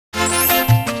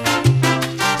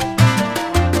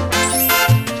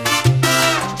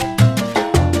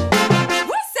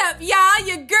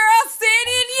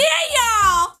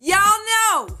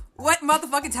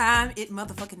time it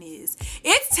motherfucking is.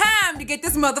 It's time to get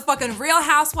this motherfucking Real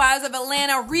Housewives of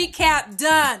Atlanta recap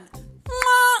done.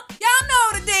 Y'all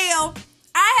know the deal.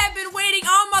 I have been waiting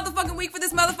all motherfucking week for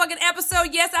this motherfucking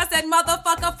episode. Yes, I said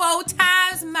motherfucker 4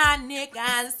 times, my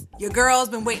niggas. Your girl's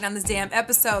been waiting on this damn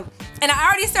episode. And I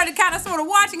already started kind of sort of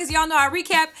watching, because y'all know I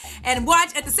recap and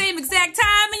watch at the same exact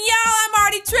time. And y'all, I'm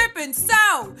already tripping.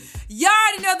 So, y'all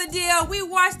already know the deal. We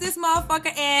watch this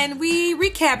motherfucker and we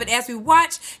recap it as we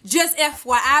watch. Just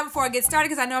FYI before I get started,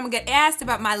 because I know I'm going to get asked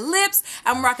about my lips.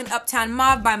 I'm rocking Uptown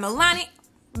Mauve by Milani.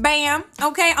 Bam,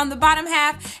 okay, on the bottom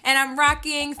half. And I'm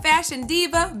rocking Fashion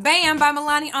Diva, bam, by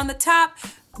Milani on the top.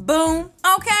 Boom,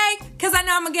 okay, because I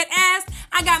know I'm going to get asked.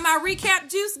 I got my recap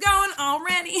juice going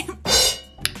already.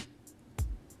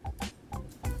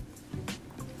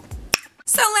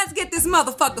 So let's get this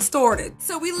motherfucker started.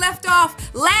 So we left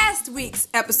off last week's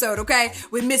episode, okay,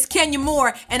 with Miss Kenya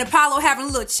Moore and Apollo having a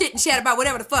little chit and chat about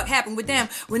whatever the fuck happened with them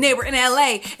when they were in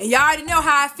LA. And y'all already know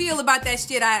how I feel about that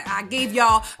shit. I gave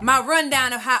y'all my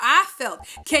rundown of how I felt.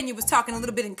 Kenya was talking a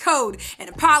little bit in code, and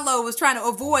Apollo was trying to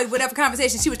avoid whatever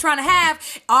conversation she was trying to have,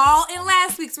 all in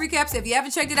last week's recap. So if you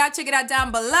haven't checked it out, check it out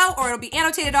down below, or it'll be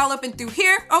annotated all up and through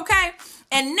here, okay?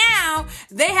 And now,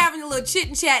 they having a little chit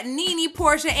and chat. Nene,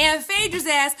 Portia, and Phaedra's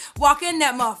ass walk in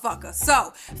that motherfucker.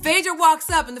 So, Phaedra walks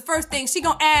up, and the first thing she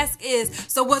gonna ask is,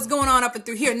 so what's going on up and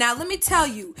through here? Now, let me tell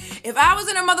you, if I was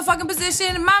in her motherfucking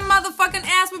position, my motherfucking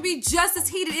ass would be just as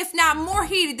heated, if not more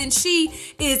heated than she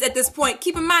is at this point.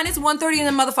 Keep in mind, it's 1:30 in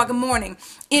the motherfucking morning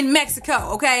in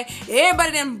Mexico, okay?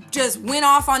 Everybody then just went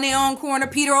off on their own corner,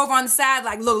 Peter over on the side,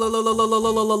 like,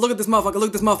 look at this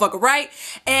motherfucker, right?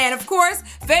 And, of course,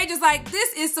 Phaedra's like, this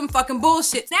is some fucking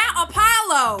bullshit. Now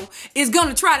Apollo is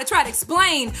gonna try to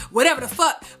explain whatever the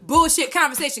fuck bullshit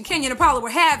conversation Kenya and Apollo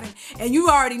were having, and you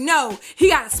already know he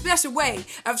got a special way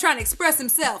of trying to express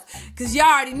himself, cause you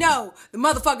already know the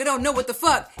motherfucker don't know what the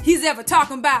fuck he's ever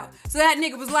talking about. So that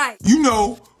nigga was like,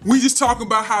 we just talking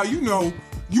about how we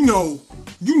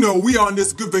on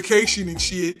this good vacation and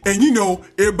shit, and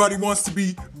everybody wants to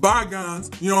be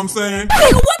bygones, you know what I'm saying?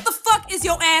 Nigga, what the fuck is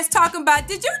your ass talking about?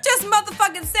 Did you just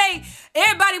motherfucking say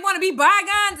everybody want to be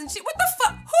bygones and shit? What the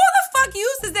fuck? Who the fuck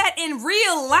uses that in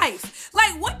real life?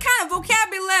 Like, what kind of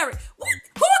vocabulary? Who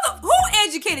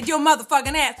educated your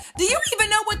motherfucking ass? Do you even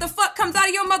know what the fuck comes out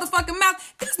of your motherfucking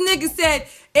mouth? This nigga said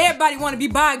everybody want to be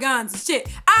bygones and shit.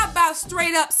 I about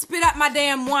straight up spit out my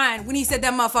damn wine when he said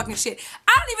that motherfucking shit.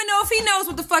 I don't even know if he knows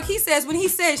what the fuck he says when he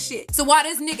says shit. So while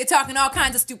this nigga talking all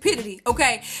kinds of stupidity,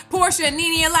 okay, Portia and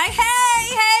Nene are like,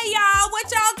 hey y'all,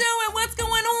 what y'all doing? What's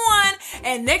going on?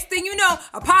 And next thing you know,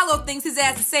 Apollo thinks his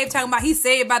ass is saved, talking about he's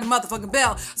saved by the motherfucking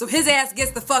bell. So his ass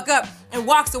gets the fuck up and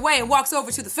walks away and walks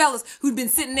over to the fellas who'd been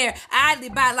sitting there idly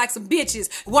by like some bitches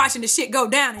watching the shit go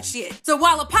down and shit. So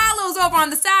while Apollo's over on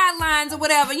the sidelines or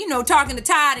whatever, talking to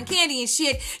Todd and Candy and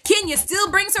shit, Kenya still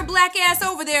brings her black ass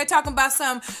over there talking about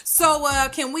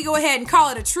can we go ahead and call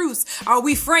it a truce? Are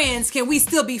we friends? Can we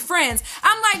still be friends?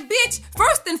 I'm like, bitch,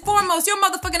 first and foremost, your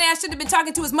motherfucking ass should have been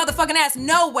talking to his motherfucking ass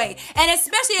no way. And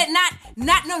especially at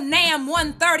not no damn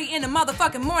 1:30 in the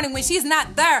motherfucking morning when she's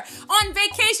not there on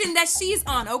vacation that she's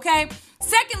on, okay?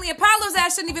 Secondly, Apollo's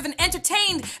ass shouldn't have even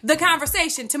entertained the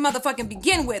conversation to motherfucking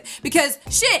begin with, because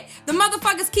shit, the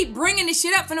motherfuckers keep bringing this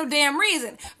shit up for no damn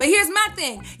reason. But here's my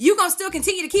thing. You gonna still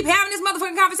continue to keep having this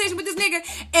motherfucking conversation with this nigga,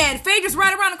 and Phaedra's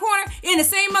right around the corner in the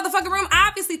same motherfucking room,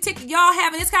 obviously ticked y'all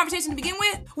having this conversation to begin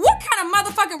with? What kind of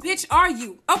motherfucking bitch are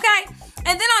you, okay?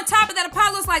 And then on top of that,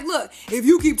 Apollo's like, look, if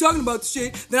you keep talking about the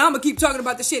shit, then I'm gonna keep talking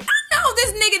about the shit. I know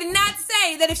this nigga did not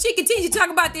say that if she continues to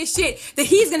talk about this shit, that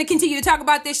he's gonna continue to talk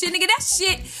about this shit. Nigga, that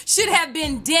shit should have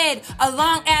been dead a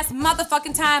long ass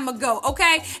motherfucking time ago,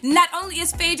 okay? Not only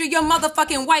is Phaedra your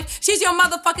motherfucking wife, she's your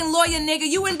motherfucking lawyer, nigga.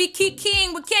 You wouldn't be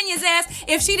keying with Kenya's ass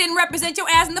if she didn't represent your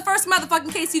ass in the first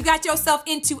motherfucking case you got yourself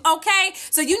into, okay?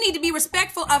 So you need to be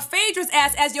respectful of Phaedra's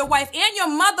ass as your wife and your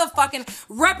motherfucking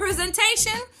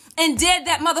representation, and dead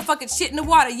that motherfucking shit in the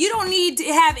water. You don't need to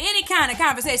have any kind of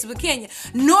conversation with Kenya,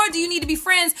 nor do you need to be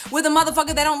friends with a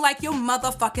motherfucker that don't like your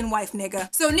motherfucking wife, nigga.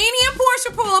 So Nene and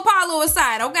Portia pull Apollo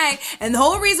aside, okay? And the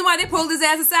whole reason why they pulled his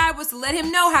ass aside was to let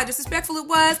him know how disrespectful it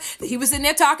was that he was sitting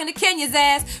there talking to Kenya's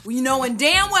ass, knowing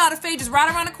damn well that Phaedra's right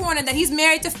around the corner, that he's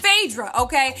married to Phaedra,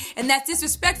 okay? And that's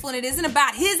disrespectful, and it isn't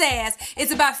about his ass.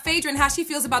 It's about Phaedra and how she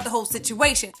feels about the whole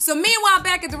situation. So meanwhile,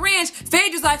 back at the ranch,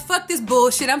 Phaedra's like, fuck this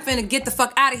bullshit. I'm finna get the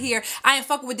fuck out of here. here. I ain't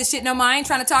fucking with this shit no more. I ain't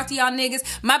trying to talk to y'all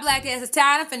niggas. My black ass is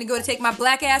tired. I'm finna go to take my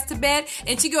black ass to bed.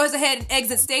 And she goes ahead and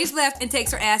exits stage left and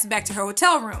takes her ass back to her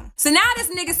hotel room. So now this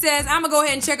nigga says, I'm gonna go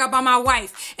ahead and check up on my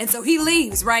wife. And so he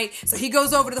leaves, right? So he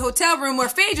goes over to the hotel room where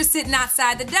Phaedra's sitting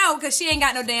outside the door because she ain't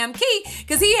got no damn key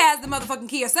because he has the motherfucking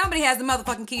key or somebody has the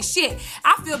motherfucking key. Shit.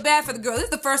 I feel bad for the girl. This is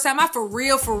the first time I for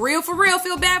real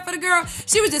feel bad for the girl.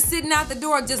 She was just sitting out the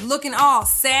door just looking all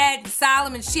sad and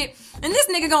solemn and shit. And this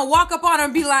nigga gonna walk up on her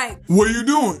and be like, what are you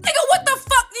doing? Nigga, what the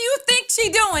fuck do you think she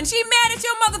doing? She mad at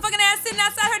your motherfucking ass sitting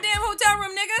outside her damn hotel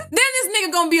room, nigga. Then this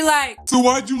nigga gonna be like, so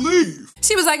why'd you leave?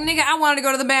 She was like, nigga, I wanted to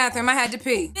go to the bathroom. I had to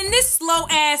pee. And this slow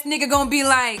ass nigga gonna be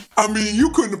like, I mean, you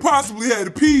couldn't have possibly had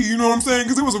to pee, you know what I'm saying?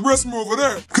 Because there was a restroom over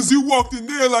there. Because you walked in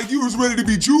there like you was ready to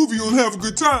be jovial and have a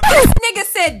good time. This nigga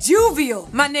said jovial,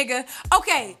 my nigga.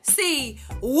 Okay, see,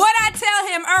 what I tell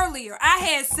him earlier, I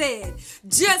had said,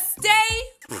 just stay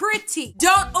pretty.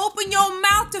 Don't open your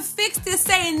mouth to fix this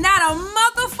saying not a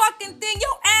motherfucking thing.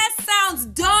 Your ass sounds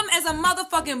dumb as a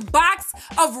motherfucking box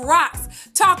of rocks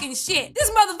talking shit. This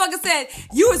motherfucker said,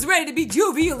 you was ready to be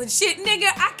jovial and shit, nigga.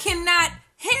 I cannot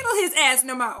handle his ass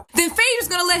no more. Then Phaedra's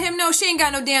gonna let him know she ain't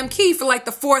got no damn key for like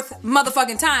the 4th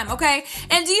motherfucking time, okay?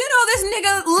 And do you know this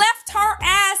nigga left her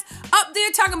ass up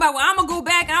there talking about, well, I'm gonna go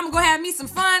back and I'm gonna go have me some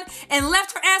fun, and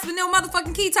left her ass with no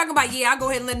motherfucking key talking about, yeah, I'll go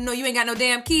ahead and let him know you ain't got no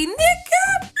damn key.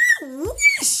 Nigga, I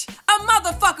wish a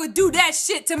motherfucker do that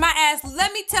shit to my ass.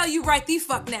 Let me tell you right the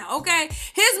fuck now, okay?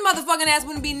 His motherfucking ass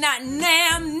wouldn't be not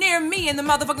damn near me in the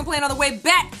motherfucking plane on the way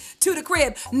back to the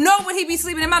crib. Nor would he be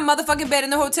sleeping in my motherfucking bed in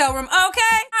the hotel room, okay?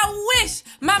 I wish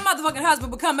my motherfucking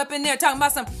husband would come up in there talking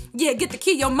about some, yeah, get the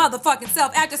key your motherfucking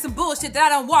self after some bullshit that I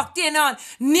done walked in on.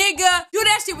 Nigga, do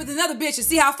that shit with another bitch and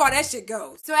see how far that shit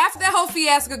goes. So after that whole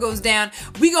fiasco goes down,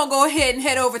 we gonna go ahead and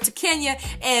head over to Kenya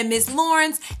and Miss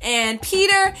Lawrence and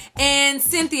Peter and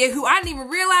Cynthia, who I didn't even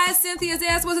realize Cynthia's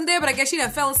ass wasn't there, but I guess she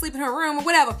done fell asleep in her room or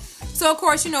whatever. So of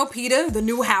course, you know, Peter, the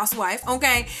new housewife,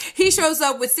 okay, he shows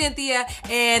up with Cynthia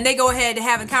and they go ahead to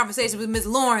having conversations with Miss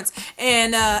Lawrence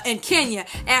and Kenya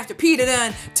after Peter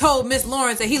done told Miss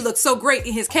Lawrence that he looked so great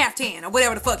in his caftan or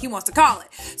whatever the fuck he wants to call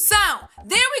it. So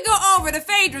then we go over to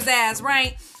Phaedra's ass,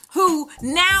 right, who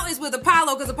now is with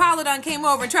Apollo because Apollo done came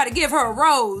over and tried to give her a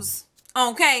rose.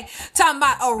 Okay, talking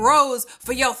about a rose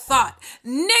for your thought.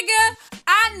 Nigga,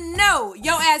 I know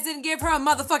your ass didn't give her a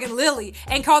motherfucking lily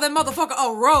and call that motherfucker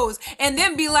a rose and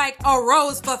then be like a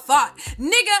rose for thought.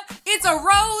 Nigga, it's a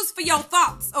rose for your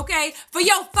thoughts, okay? For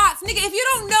your thoughts. Nigga, if you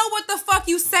don't know what the fuck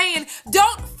you saying,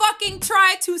 don't fucking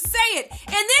try to say it.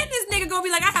 And then this nigga gonna be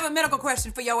like, I have a medical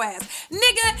question for your ass.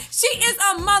 Nigga, she is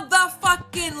a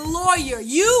motherfucking lawyer.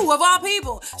 You, of all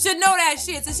people, should know that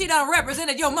shit since she done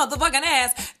represented your motherfucking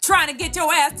ass trying to get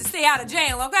your ass to stay out of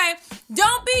jail, okay?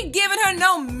 Don't be giving her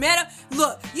no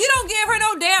look, you don't give her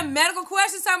no damn medical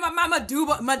questions talking about my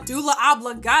medulla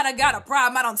oblongata got a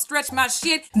problem. I don't stretch my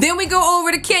shit. Then we go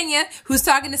over to Kenya, who's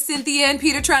talking to Cynthia and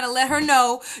Peter, trying to let her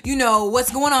know, you know,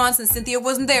 what's going on since Cynthia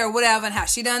wasn't there or whatever, and how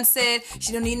she done said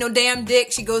she don't need no damn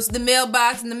dick. She goes to the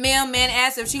mailbox and the mailman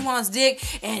asks her if she wants dick,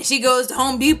 and she goes to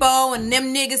Home Depot and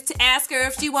them niggas to ask her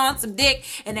if she wants some dick,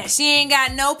 and that she ain't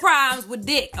got no problems with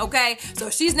dick, okay? So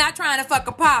she's not trying to fuck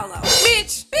Apollo.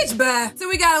 Bitch, bye. So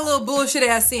we got a little bullshit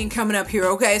ass scene coming up here,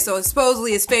 okay? So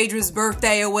supposedly it's Phaedra's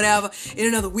birthday or whatever in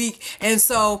another week, and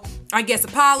so I guess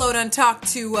Apollo done talked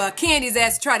to Candy's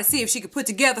ass to try to see if she could put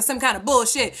together some kind of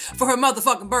bullshit for her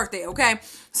motherfucking birthday, okay?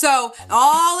 So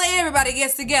everybody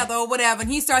gets together or whatever,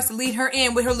 and he starts to lead her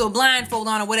in with her little blindfold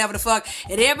on or whatever the fuck,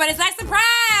 and everybody's like, surprise,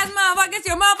 motherfucker, it's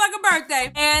your motherfucking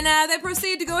birthday. And they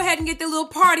proceed to go ahead and get their little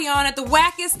party on at the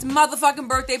wackest motherfucking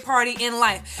birthday party in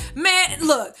life. Man,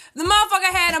 look, the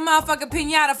motherfucker had a motherfucking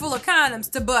piñata full of condoms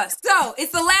to bust. So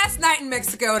it's the last night in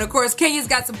Mexico, and of course Kenya's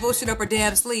got some bullshit up her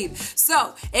damn sleeve.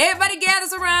 So everybody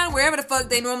gathers around wherever the fuck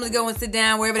they normally go and sit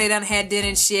down, wherever they done had dinner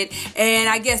and shit, and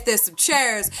I guess there's some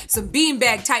chairs, some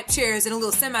beanbag type chairs in a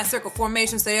little semicircle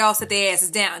formation, so they all sit their asses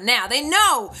down. Now, they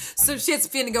know some shit's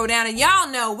finna go down, and y'all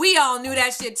know, we all knew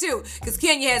that shit too, because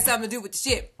Kenya had something to do with the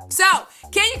shit. So,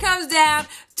 Kenya comes down,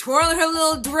 twirling her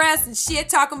little dress and shit,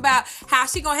 talking about how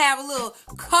she gonna have a little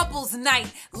couples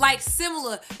night, like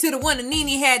similar to the one that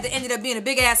Nene had that ended up being a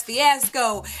big ass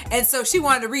fiasco. And so she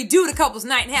wanted to redo the couples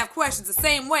night and have questions the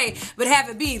same way, but have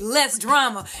it be less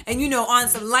drama and, you know, on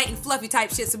some light and fluffy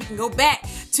type shit so we can go back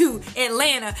to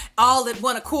Atlanta all at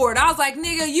one accord. I was like,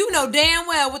 nigga, you know damn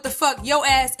well what the fuck your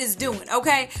ass is doing,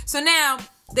 okay? So now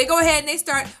they go ahead and they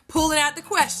start pulling out the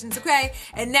questions, okay?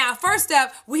 And now, first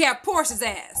up, we have Portia's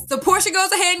ass. So Portia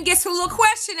goes ahead and gets her little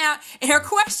question out, and her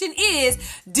question is,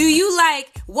 do you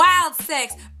like wild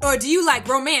sex or do you like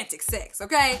romantic sex,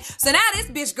 okay? So now this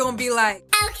bitch gonna be like,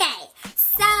 okay,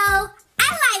 so I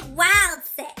like wild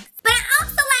sex, but I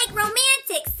also like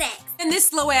romantic sex. and this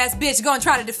slow ass bitch gonna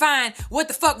try to define what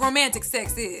the fuck romantic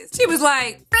sex is. She was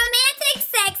like, Romantic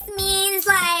sex means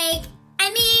like,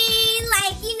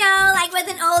 you know, like with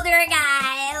an older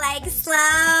guy, like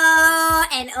slow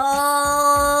and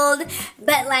old,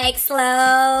 but like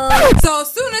slow. so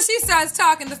as soon as she starts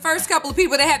talking, the first couple of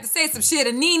people that have to say some shit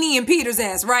are Nene and Peter's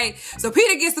ass, right? So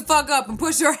Peter gets the fuck up and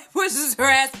pushes her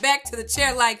ass back to the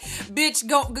chair like, bitch,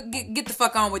 get the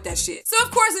fuck on with that shit. So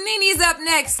of course Nene's up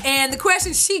next, and the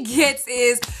question she gets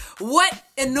is, what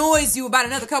annoys you about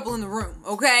another couple in the room,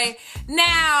 okay?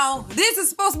 Now, this is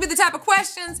supposed to be the type of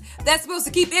questions that's supposed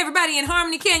to keep everybody in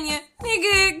harmony, Kenya.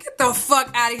 Nigga, get the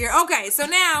fuck out of here. Okay, so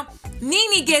now,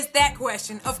 Nene gets that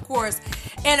question, of course,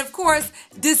 and of course,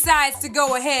 decides to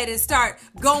go ahead and start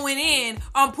going in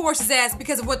on Portia's ass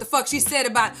because of what the fuck she said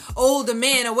about older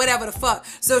men or whatever the fuck.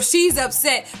 So she's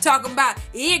upset, talking about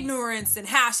ignorance and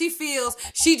how she feels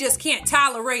she just can't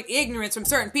tolerate ignorance from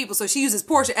certain people, so she uses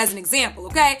Portia as an example,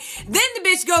 okay? Then the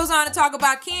bitch goes on to talk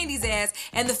about Candy's ass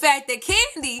and the fact that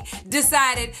Candy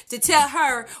decided to tell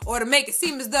her or to make it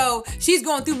seem as though she's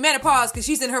going through menopause because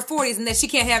she's in her 40s and that she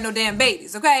can't have no damn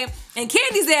babies, okay? And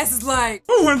Candy's ass is like,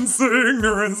 I wouldn't say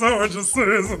ignorance, I would just say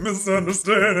it's a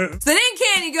misunderstanding. so then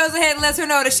Candy goes ahead and lets her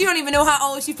know that she don't even know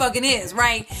how old she fucking is,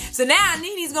 right? So now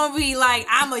Nene's gonna be like,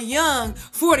 I'm a young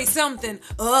 40-something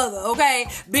other, okay?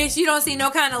 Bitch, you don't see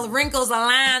no kind of wrinkles or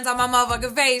lines on my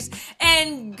motherfucking face.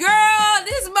 And girl,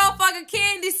 this motherfucker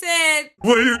Candy said,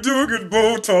 Well, you do get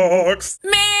Botox.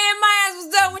 man, my ass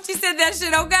was done when she said that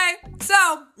shit, okay?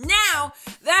 So now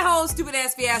that whole stupid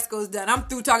ass fiasco is done. I'm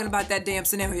through talking about that damn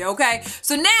scenario, okay?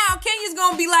 So now Kenya's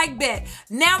gonna be like, bet.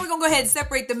 Now we're gonna go ahead and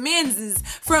separate the men's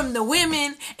from the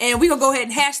women, and we're gonna go ahead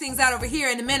and hash things out over here,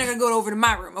 and the men are gonna go over to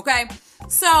my room, okay?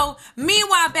 So,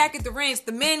 meanwhile, back at the ranch,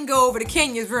 the men go over to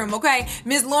Kenya's room, okay?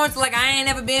 Miss Lawrence like, I ain't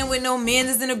never been with no men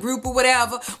that's in a group or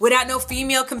whatever, without no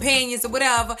female companions or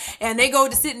whatever, and they go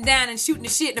to sitting down and shooting the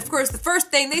shit, and of course, the first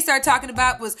thing they started talking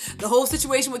about was the whole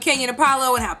situation with Kenya and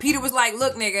Apollo, and how Peter was like,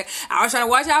 look, nigga, I was trying to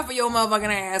watch out for your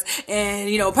motherfucking ass, and,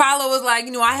 you know, Apollo was like,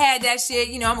 you know, I had that shit,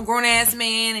 you know, I'm a grown-ass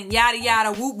man, and yada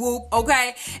yada, whoop whoop,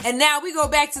 okay? And now we go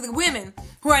back to the women,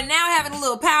 who are now having a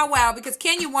little powwow because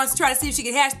Kenya wants to try to see if she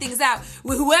can hash things out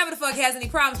with whoever the fuck has any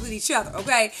problems with each other,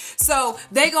 okay? So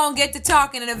they gonna get to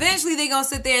talking, and eventually they gonna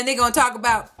sit there and they gonna talk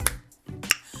about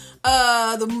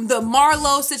the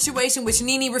Marlo situation, which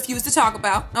Nene refused to talk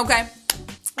about, okay?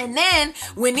 And then,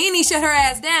 when Nene shut her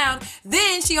ass down,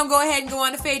 then she gonna go ahead and go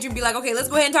on to Phaedra and be like, okay, let's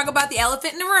go ahead and talk about the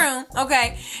elephant in the room,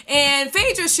 okay? And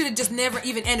Phaedra should have just never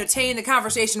even entertained the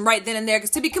conversation right then and there,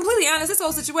 because to be completely honest, this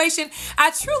whole situation,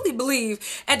 I truly believe,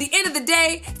 at the end of the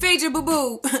day, Phaedra,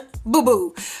 boo-boo,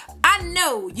 boo-boo. I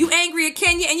know you angry at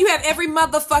Kenya, and you have every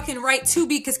motherfucking right to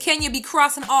be, because Kenya be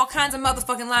crossing all kinds of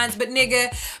motherfucking lines, but nigga,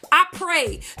 I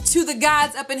pray to the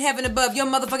gods up in heaven above, your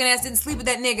motherfucking ass didn't sleep with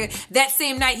that nigga that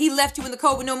same night he left you in the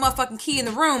cold with no motherfucking key in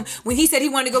the room when he said he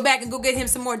wanted to go back and go get him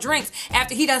some more drinks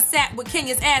after he done sat with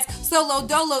Kenya's ass solo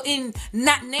dolo in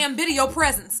not damn video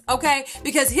presence, okay?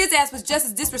 Because his ass was just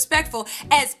as disrespectful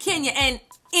as Kenya, and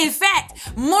in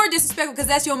fact, more disrespectful because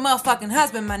that's your motherfucking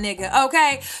husband, my nigga,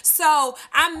 okay? So,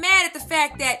 I'm mad at the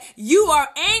fact that you are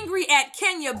angry at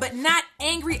Kenya, but not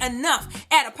angry enough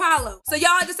at Apollo. So,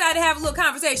 y'all decided to have a little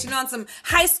conversation on some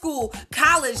high school,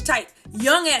 college type,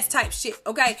 young ass type shit,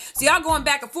 okay? So, y'all going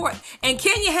back and forth. And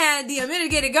Kenya had the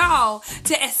unmitigated gall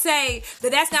to say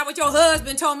that that's not what your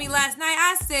husband told me last night.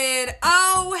 I said,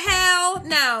 oh, hell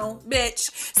no, bitch.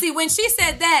 See, when she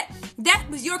said that, that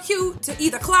was your cue to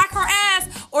either clock her ass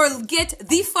or get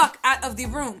the fuck out of the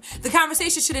room. The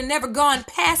conversation should have never gone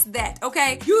past that,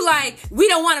 okay? You like, we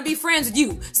don't want to be friends with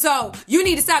you, so you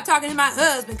need to stop talking to my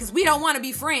husband because we don't want to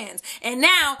be friends. And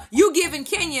now you giving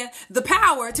Kenya the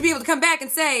power to be able to come back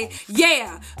and say,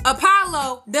 yeah,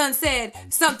 Apollo done said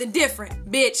something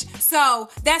different, bitch. So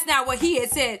that's not what he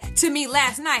had said to me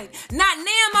last night. Not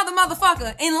damn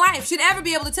motherfucker in life should ever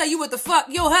be able to tell you what the fuck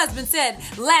your husband said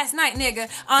last night, nigga,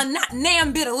 on not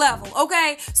damn bit of level,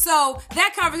 okay? So that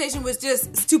conversation was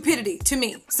just stupidity to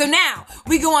me. So now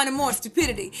we go on to more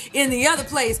stupidity in the other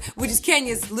place, which is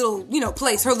Kenya's little,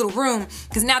 place, her little room,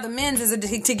 because now the men's is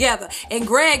together, and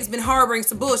Greg's been harboring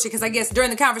some bullshit because I guess during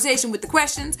the conversation with the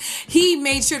questions, he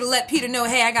made sure to let Peter know,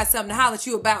 hey, I got something to holler at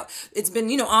you about. It's been,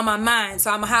 you know, on my mind, so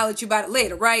I'm gonna holler at you about it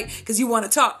later, right? Because you want to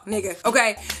talk, nigga,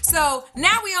 okay? So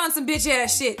now we on some bitch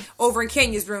ass shit over in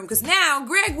Kenya's room, because now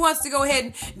Greg wants to go ahead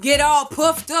and get all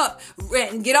puffed up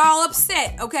and get all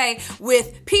upset, okay,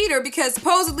 with Peter, because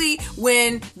supposedly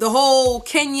when the whole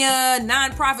Kenya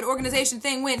non-profit organization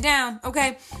thing went down,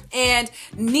 okay, and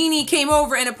Nene came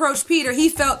over and approached Peter, he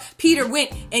felt Peter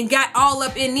went and got all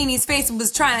up in Nene's face and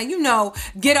was trying to, you know,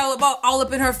 get all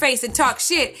up in her face and talk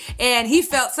shit, and he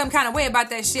felt some kind of way about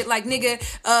that shit, like, nigga,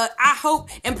 I hope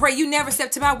and pray you never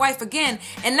step to my wife again.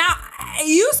 And now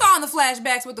you saw in the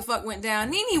flashbacks what the fuck went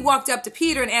down. Nene walked up to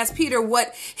Peter and asked Peter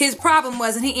what his problem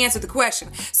was, and he answered the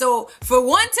question. So for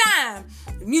one time,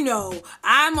 you know,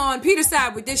 I'm on Peter's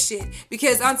side with this shit,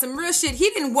 because on some real shit,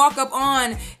 he didn't walk up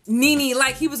on Nene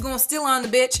like he was going to steal on the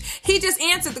bitch. He just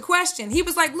answered the question. He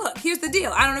was like, look, here's the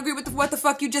deal. I don't agree with what the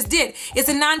fuck you just did. It's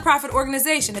a non-profit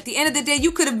organization. At the end of the day,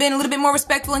 you could have been a little bit more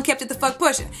respectful and kept it the fuck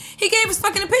pushing. He gave his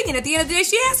fucking opinion. At the end of the day,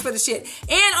 she asked for the shit.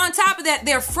 And on top of that,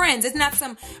 they're friends. It's not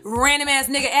some random ass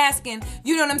nigga asking,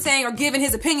 you know what I'm saying, or giving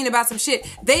his opinion about some shit.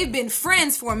 They've been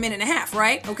friends for a minute and a half,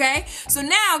 right? Okay? So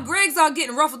now Greg's all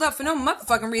getting ruffled up for no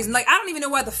motherfucking reason. Like, I don't even know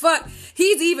why the fuck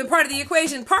he's even part of the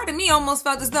equation. Part of me almost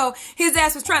felt as though his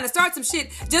ass was trying to start some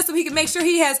shit just so he could make sure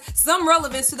he has some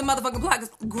relevance to the motherfucking plot.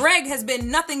 Because Greg has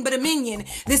been nothing but a minion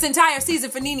this entire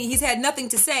season for Nene. He's had nothing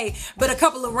to say but a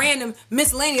couple of random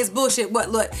miscellaneous bullshit.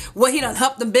 What he done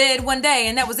humped the bed one day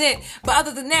and that was it. But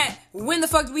other than that, when the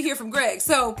fuck did we hear from Greg?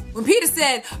 So when Peter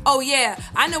said, oh yeah,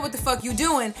 I know what the fuck you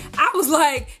doing, I was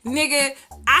like, nigga,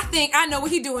 I think I know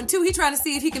what he doing too. He trying to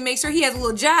see if he can make sure he has a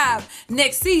little job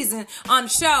next season on the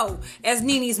show as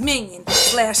Nene's minion /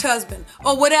 husband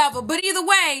or whatever. But either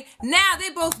way, now they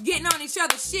both getting on each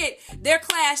other's shit. They're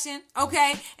clashing,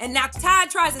 okay? And now Todd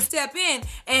tries to step in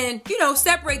and, you know,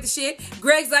 separate the shit.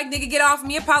 Greg's like, nigga, get off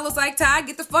me. Apollo's like, Todd,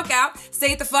 get the fuck out.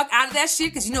 Stay the fuck out of that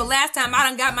shit. Because, you know, last time I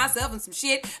done got myself in some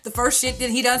shit. The first shit that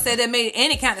he done said that made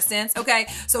any kind of sense, okay?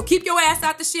 So keep your ass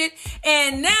out the shit.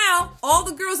 And now all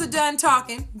the girls are done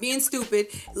talking, being stupid,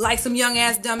 like some young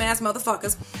ass, dumb ass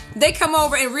motherfuckers. They come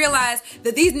over and realize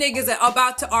that these niggas are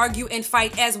about to argue and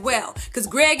fight as well. Because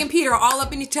Greg and Peter are all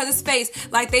up in each other's face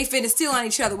like they finna steal on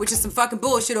each other, which is some fucking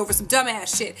bullshit over some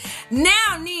dumbass shit.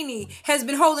 Now Nene has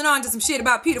been holding on to some shit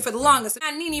about Peter for the longest.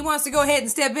 Now Nene wants to go ahead and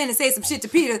step in and say some shit to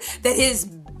Peter that his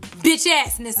bitch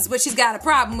assness is what she's got a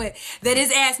problem with. That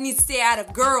his ass needs to stay out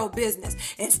of girl business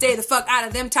and stay the fuck out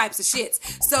of them types of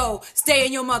shits. So stay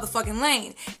in your motherfucking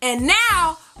lane. And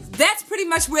now that's pretty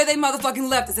much where they motherfucking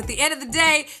left us. At the end of the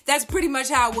day, that's pretty much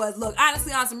how it was. Look,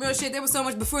 honestly, on some real shit, there was so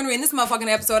much buffoonery in this motherfucking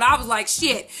episode. I was like,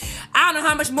 shit, I don't know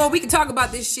how much more we can talk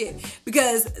about this shit.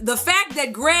 Because the fact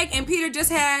that Greg and Peter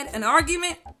just had an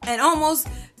argument and almost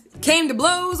came to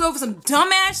blows over some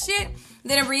dumbass shit,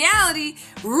 that in reality,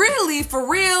 really, for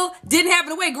real, didn't happen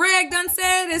the way Greg done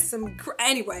said. It's some...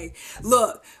 Anyway,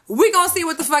 look, we gonna see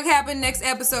what the fuck happened next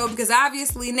episode, because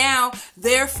obviously now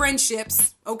their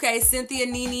friendships, okay, Cynthia,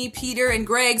 Nene, Peter, and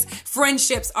Greg's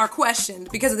friendships are questioned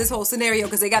because of this whole scenario,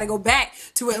 because they gotta go back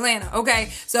to Atlanta, okay?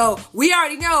 So we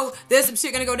already know there's some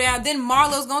shit gonna go down. Then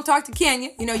Marlo's gonna talk to Kenya.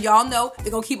 You know, y'all know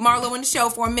they're gonna keep Marlo in the show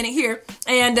for a minute here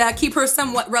and keep her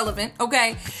somewhat relevant,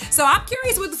 okay? So I'm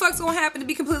curious what the fuck's gonna happen, to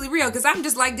be completely real, because I'm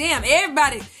just like, damn,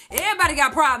 everybody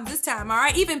got problems this time, all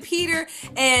right? Even Peter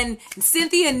and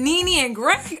Cynthia, Nene, and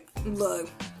Greg. Look,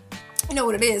 you know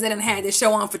what it is. They done had this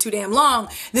show on for too damn long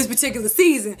this particular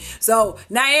season. So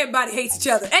now everybody hates each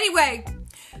other. Anyway,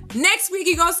 next week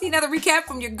you're gonna see another recap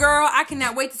from your girl. I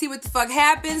cannot wait to see what the fuck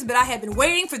happens, but I have been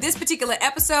waiting for this particular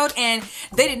episode, and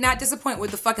they did not disappoint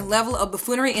with the fucking level of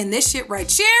buffoonery in this shit right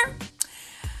here.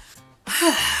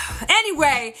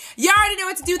 Anyway, you already know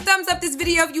what to do. Thumbs up this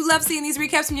video if you love seeing these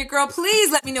recaps from your girl.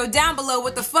 Please let me know down below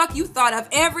what the fuck you thought of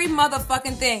every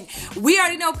motherfucking thing. We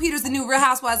already know Peter's the new Real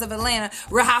Housewives of Atlanta,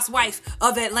 Real Housewife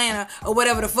of Atlanta, or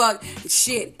whatever the fuck.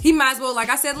 Shit, he might as well, like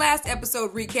I said last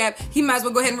episode recap, he might as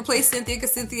well go ahead and replace Cynthia,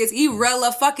 because Cynthia's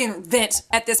irrelevant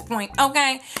at this point,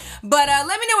 okay? But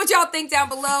let me know what y'all think down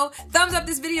below. Thumbs up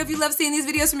this video if you love seeing these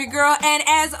videos from your girl. And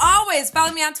as always,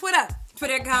 follow me on Twitter.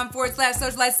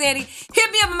 Twitter.com/SocialiteSandy.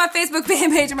 Hit me up on my Facebook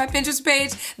fan page or my Pinterest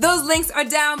page. Those links are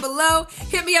down below.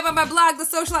 Hit me up on my blog,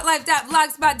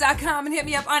 TheSocialiteLife.blogspot.com, and hit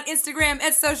me up on Instagram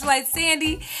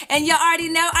 @SocialiteSandy. And y'all already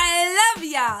know I love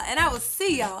y'all, and I will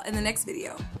see y'all in the next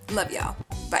video. Love y'all.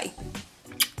 Bye.